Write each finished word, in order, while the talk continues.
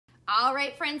All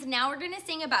right, friends, now we're gonna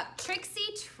sing about Trixie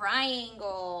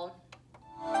Triangle.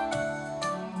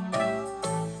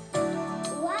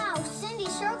 Wow,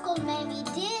 Cindy's circle made me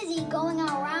dizzy going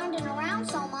around and around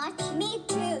so much. Me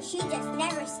too, she just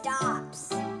never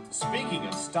stops. Speaking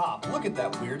of stop, look at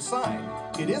that weird sign.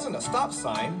 It isn't a stop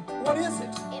sign. What is it?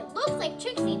 It looks like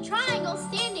Trixie Triangle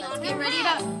standing on her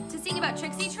head. To sing about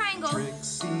Trixie Triangle.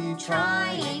 Trixie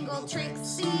Triangle,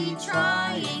 Trixie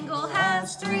Triangle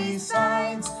has three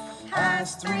sides,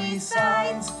 has three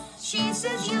sides. She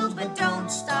says yield but don't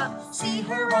stop. See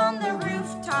her on the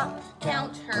rooftop.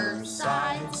 Count her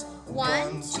sides.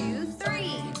 1, 2,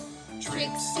 3.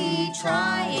 Trixie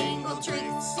Triangle,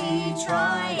 Trixie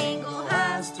Triangle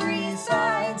has three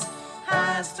sides,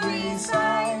 has three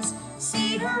sides.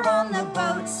 See her on the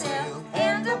boat sail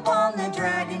and up on the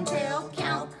dragon tail.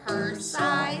 Count her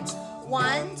sides.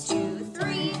 1, 2,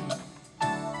 3.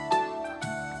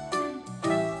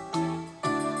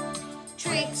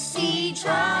 Trixie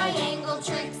Triangle,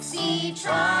 Trixie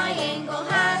Triangle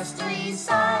has three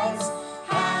sides,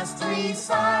 has three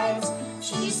sides.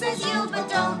 She says yield but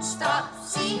don't stop.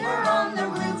 See her on the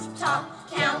rooftop.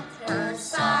 Count her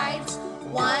sides.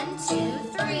 1, 2,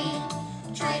 3.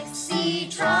 Trixie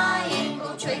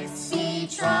Triangle, Trixie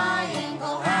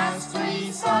Triangle has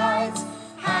three sides,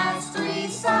 has three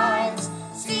sides.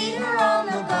 See her on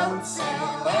the boat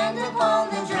sail and up on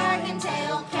the dragon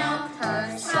tail. Count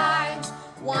her sides.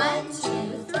 1, 2,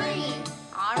 3.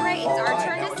 All right, it's our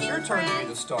turn to sing, now it's your turn to be friends.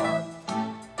 the star.